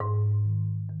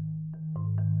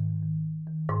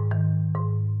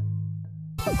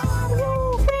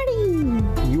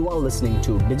listening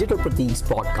to Digital Pratik's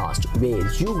podcast, where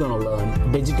you're gonna learn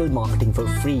digital marketing for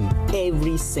free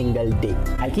every single day.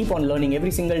 I'll keep on learning every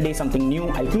single day something new.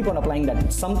 I'll keep on applying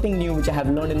that something new which I have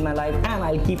learned in my life, and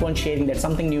I'll keep on sharing that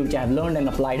something new which I have learned and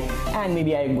applied, and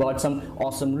maybe I got some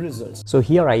awesome results. So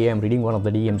here I am reading one of the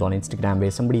DMs on Instagram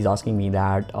where somebody's asking me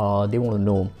that they want to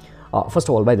know. First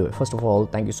of all,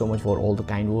 thank you so much for all the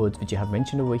kind words which you have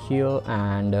mentioned over here,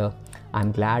 and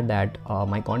I'm glad that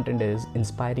my content is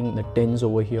inspiring the teens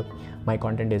over here. My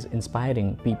content is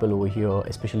inspiring people over here,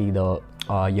 especially the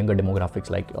younger demographics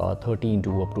like 13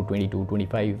 to up to 22,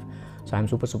 25. So I'm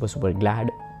super glad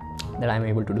that I'm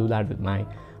able to do that with my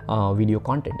video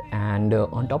content. And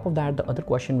on top of that, the other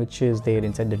question which is there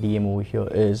inside the DM over here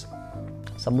is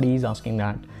somebody is asking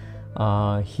that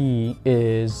he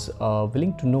is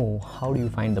willing to know how do you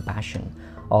find the passion,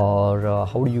 or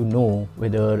how do you know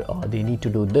whether they need to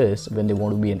do this when they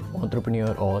want to be an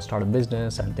entrepreneur or start a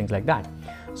business and things like that.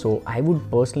 So I would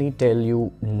personally tell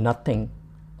you nothing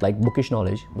like bookish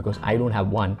knowledge, because I don't have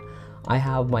one. I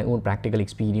have my own practical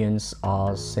experience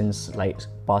since like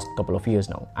past couple of years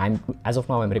now. As of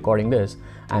now I'm recording this,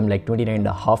 I'm like 29 and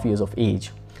a half years of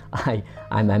age.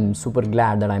 I'm super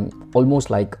glad that I'm almost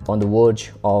like on the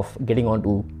verge of getting on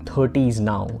to 30s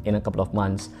now in a couple of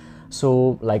months.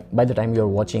 So like by the time you're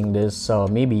watching this,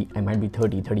 maybe I might be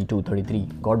 30, 32, 33,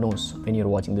 God knows when you're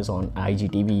watching this on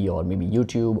IGTV or maybe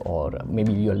YouTube, or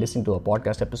maybe you're listening to a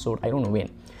podcast episode, I don't know when.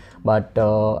 But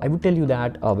I would tell you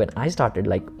that when I started,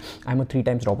 like I'm a 3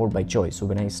 times dropout by choice. So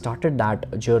when I started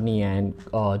that journey and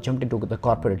jumped into the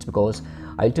corporates, because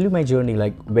I'll tell you my journey,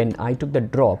 like when I took the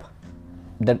drop,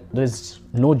 that there is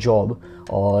no job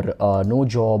or no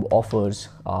job offers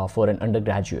for an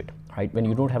undergraduate, right? When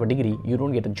you don't have a degree, you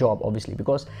don't get a job, obviously,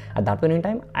 because at that point in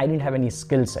time, I didn't have any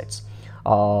skill sets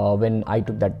when I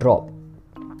took that drop.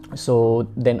 So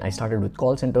then I started with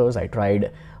call centers. I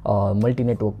tried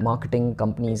multi-network marketing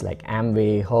companies like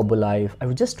Amway, Herbalife. I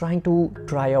was just trying to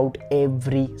try out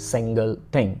every single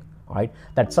thing, right?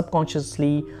 That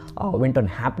subconsciously went on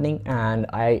happening, and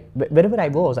wherever I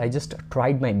was, I just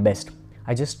tried my best.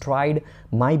 I just tried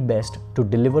my best to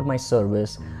deliver my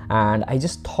service, and I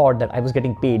just thought that I was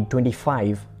getting paid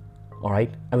 25. All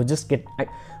right, I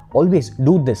always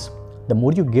do this. The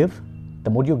more you give,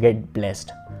 the more you get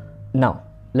blessed. Now,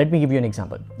 let me give you an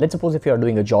example. Let's suppose if you are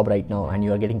doing a job right now and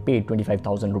you are getting paid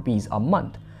 25,000 rupees a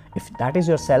month. If that is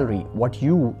your salary, what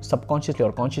you subconsciously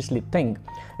or consciously think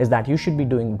is that you should be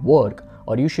doing work,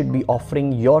 or you should be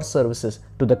offering your services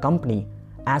to the company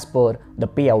as per the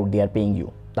payout they are paying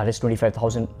you. That is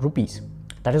 25,000 rupees.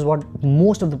 That is what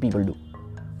most of the people do.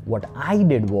 What I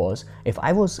did was, if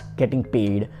I was getting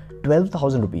paid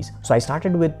 12,000 rupees, so I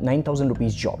started with 9,000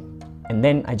 rupees job, and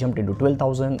then I jumped into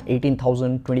 12,000,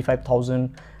 18,000,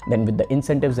 25,000. Then with the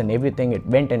incentives and everything, it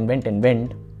went and went and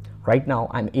went. Right now,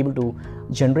 I'm able to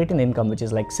generate an income which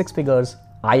is like 6 figures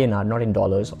INR, not in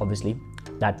dollars, obviously.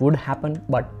 That would happen,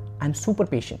 but I'm super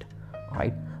patient,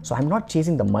 right? So I'm not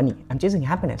chasing the money, I'm chasing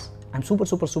happiness. I'm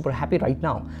super happy right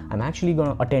now. I'm actually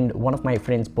gonna attend one of my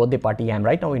friend's birthday party. I'm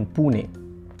right now in Pune,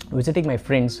 visiting my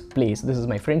friend's place. This is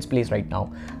my friend's place right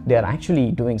now. They are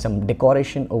actually doing some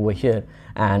decoration over here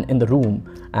and in the room,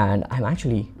 and I'm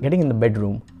actually getting in the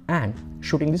bedroom and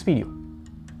shooting this video.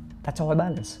 That's how I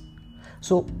balance.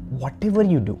 So whatever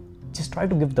you do, just try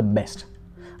to give the best.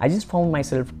 I just found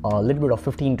myself a little bit of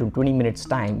 15 to 20 minutes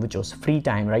time, which was free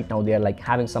time. Right now they are like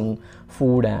having some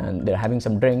food and they're having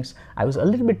some drinks. I was a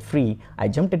little bit free. I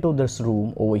jumped into this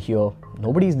room over here.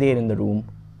 Nobody's there in the room.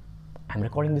 I'm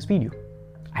recording this video.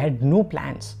 I had no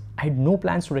plans. I had no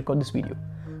plans to record this video.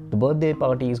 The birthday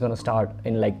party is gonna start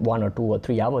in like 1 or 2 or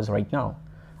 3 hours right now,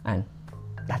 and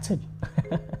that's it.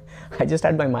 I just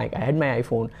had my mic. I had my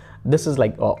iPhone. This is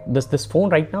like this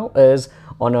phone right now is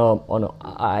on a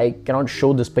I cannot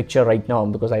show this picture right now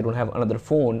because I don't have another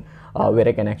phone where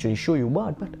I can actually show you,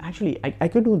 but actually I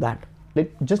could do that.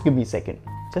 Just give me a second.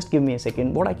 Just give me a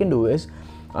second. What I can do is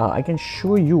I can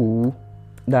show you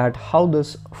that how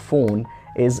this phone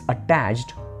is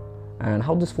attached and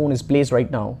how this phone is placed right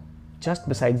now just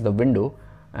besides the window,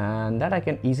 and that I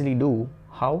can easily do.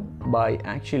 How? By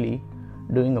actually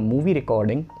doing a movie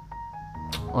recording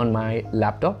on my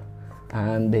laptop.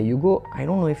 And there you go. I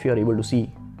don't know if you are able to see.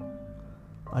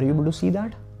 Are you able to see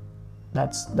that?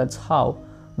 That's how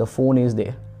the phone is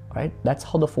there, right? That's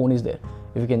how the phone is there.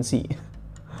 If you can see,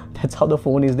 that's how the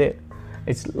phone is there.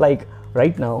 It's like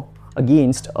right now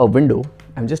against a window.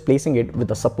 I'm just placing it with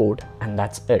a support, and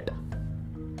that's it.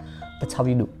 That's how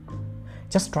you do.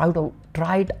 Just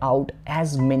try it out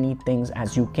as many things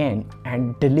as you can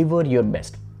and deliver your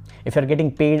best. If you're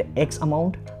getting paid X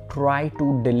amount, try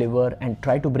to deliver and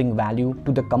try to bring value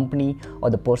to the company or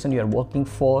the person you are working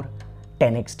for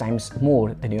 10x times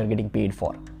more than you are getting paid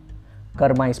for.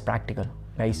 Karma is practical,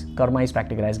 guys. Karma is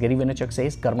practical. As Gary Vaynerchuk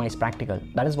says, karma is practical.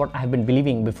 That is what I have been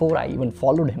believing before I even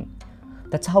followed him.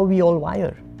 That's how we all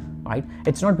wire, right?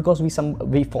 It's not because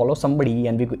we follow somebody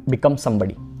and we become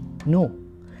somebody. No.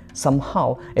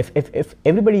 Somehow, if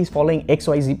everybody is following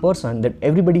XYZ person, then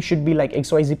everybody should be like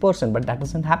XYZ person, but that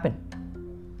doesn't happen,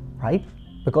 right?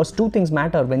 Because two things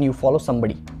matter when you follow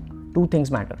somebody. Two things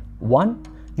matter. One,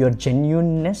 your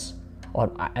genuineness,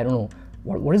 or I don't know,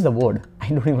 what is the word? I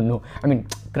don't even know. I mean,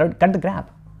 cut the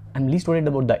crap. I'm least worried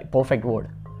about the perfect word.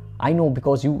 I know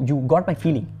because you got my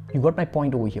feeling. You got my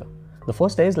point over here. The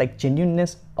first is like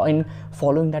genuineness in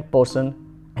following that person,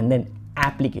 and then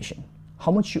application.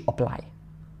 How much you apply,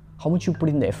 how much you put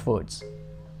in the efforts.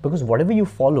 Because whatever you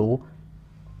follow,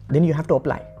 then you have to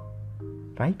apply,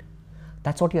 right?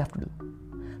 That's what you have to do.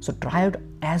 So try out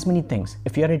as many things.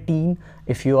 If you're a teen,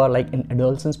 if you are like in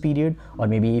adolescence period, or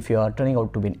maybe if you are turning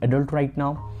out to be an adult right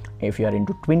now, if you are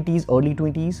into 20s, early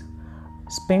 20s,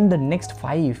 spend the next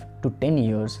 5 to 10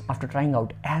 years after trying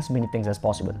out as many things as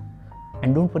possible.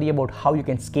 And don't worry about how you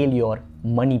can scale your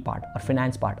money part or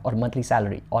finance part or monthly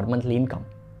salary or monthly income.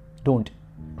 Don't.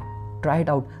 Try it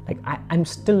out. Like I'm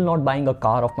still not buying a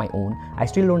car of my own. I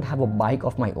still don't have a bike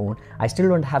of my own. I still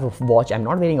don't have a watch. I'm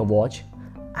not wearing a watch.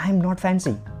 I'm not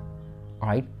fancy. All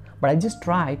right. But I just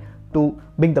try to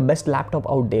bring the best laptop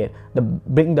out there,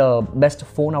 bring the best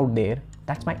phone out there.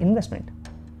 That's my investment,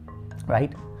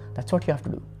 right? That's what you have to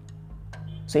do.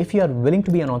 So if you are willing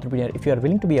to be an entrepreneur, if you are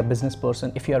willing to be a business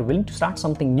person, if you are willing to start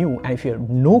something new, and if you have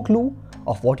no clue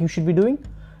of what you should be doing,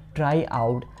 try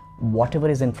out whatever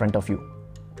is in front of you,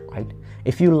 right?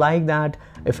 If you like that,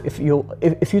 if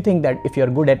you think that if you are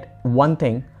good at one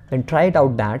thing, then try it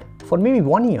out that for maybe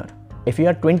 1 year. If you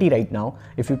are 20 right now,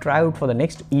 if you try out for the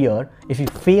next year, if you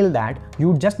fail that, you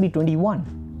would just be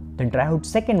 21. Then try out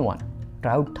second one,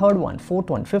 try out third one, fourth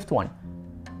one, fifth one.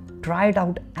 Try it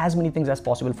out as many things as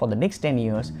possible for the next 10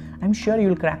 years. I'm sure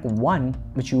you'll crack one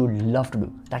which you would love to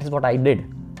do. That is what I did.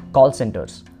 Call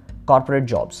centers, corporate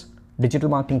jobs, digital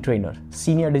marketing trainer,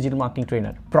 senior digital marketing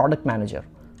trainer, product manager.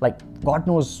 Like God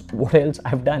knows what else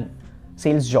I've done.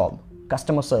 Sales job,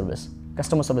 customer service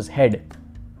head.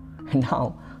 And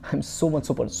now I'm so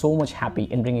much happy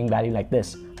in bringing value like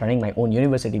this, running my own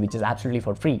university, which is absolutely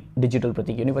for free,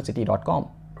 digitalpratikuniversity.com.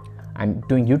 I'm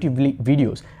doing YouTube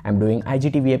videos, I'm doing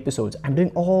IGTV episodes, I'm doing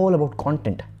all about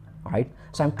content, all right?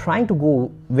 So I'm trying to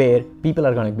go where people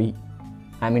are going to be.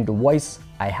 I'm into voice,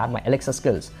 I have my Alexa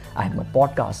skills, I have my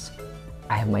podcasts,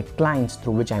 I have my clients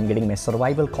through which I'm getting my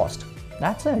survival cost.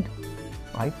 That's it,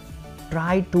 right?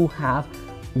 Try to have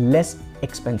less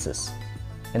expenses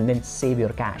and then save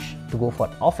your cash to go for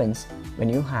offense when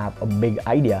you have a big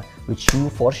idea which you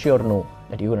for sure know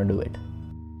that you're going to do it.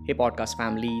 Hey podcast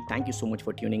family, thank you so much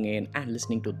for tuning in and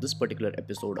listening to this particular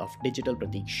episode of Digital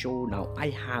Pratik Show. Now I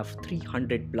have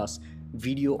 300 plus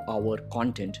video hour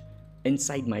content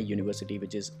inside my university,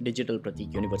 which is Digital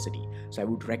Pratik University. So I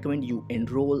would recommend you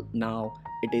enroll now.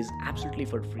 It is absolutely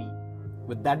for free.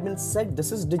 With that being said,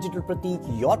 this is Digital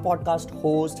Pratik, your podcast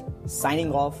host,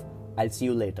 signing off. I'll see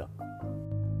you later.